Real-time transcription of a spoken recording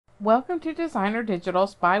Welcome to Designer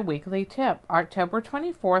Digital's bi-weekly tip, October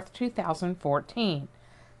 24th, 2014.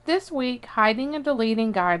 This week, hiding and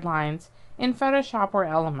deleting guidelines in Photoshop or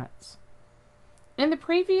Elements. In the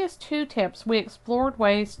previous two tips, we explored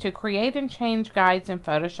ways to create and change guides in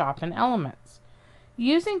Photoshop and Elements.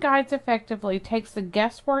 Using guides effectively takes the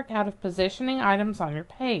guesswork out of positioning items on your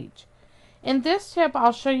page. In this tip,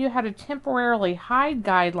 I'll show you how to temporarily hide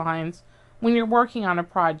guidelines when you're working on a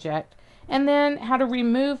project, and then how to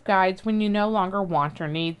remove guides when you no longer want or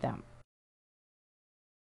need them.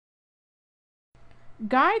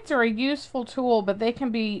 Guides are a useful tool, but they can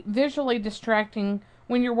be visually distracting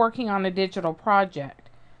when you're working on a digital project.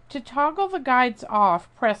 To toggle the guides off,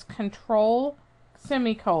 press Control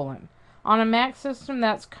semicolon. On a Mac system,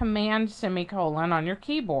 that's Command semicolon on your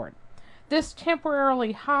keyboard. This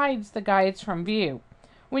temporarily hides the guides from view.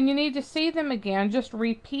 When you need to see them again, just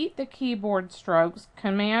repeat the keyboard strokes,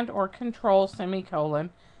 Command or Control semicolon,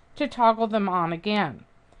 to toggle them on again.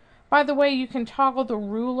 By the way, you can toggle the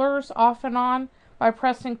rulers off and on by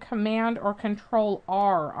pressing Command or Control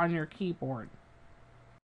R on your keyboard.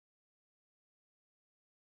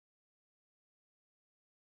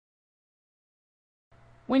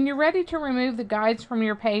 When you're ready to remove the guides from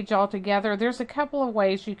your page altogether, there's a couple of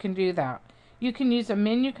ways you can do that. You can use a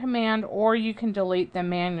menu command, or you can delete them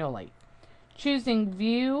manually. Choosing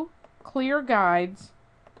View, Clear Guides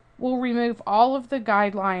will remove all of the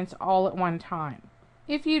guidelines all at one time.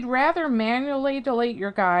 If you'd rather manually delete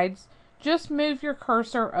your guides, just move your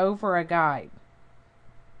cursor over a guide.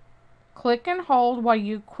 Click and hold while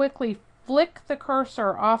you quickly flick the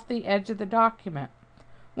cursor off the edge of the document.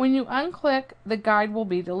 When you unclick, the guide will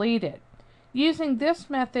be deleted. Using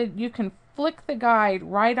this method, you can flick the guide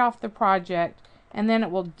right off the project and then it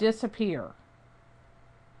will disappear.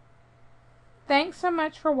 Thanks so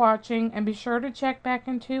much for watching, and be sure to check back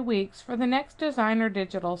in 2 weeks for the next Designer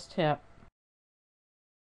Digitals tip.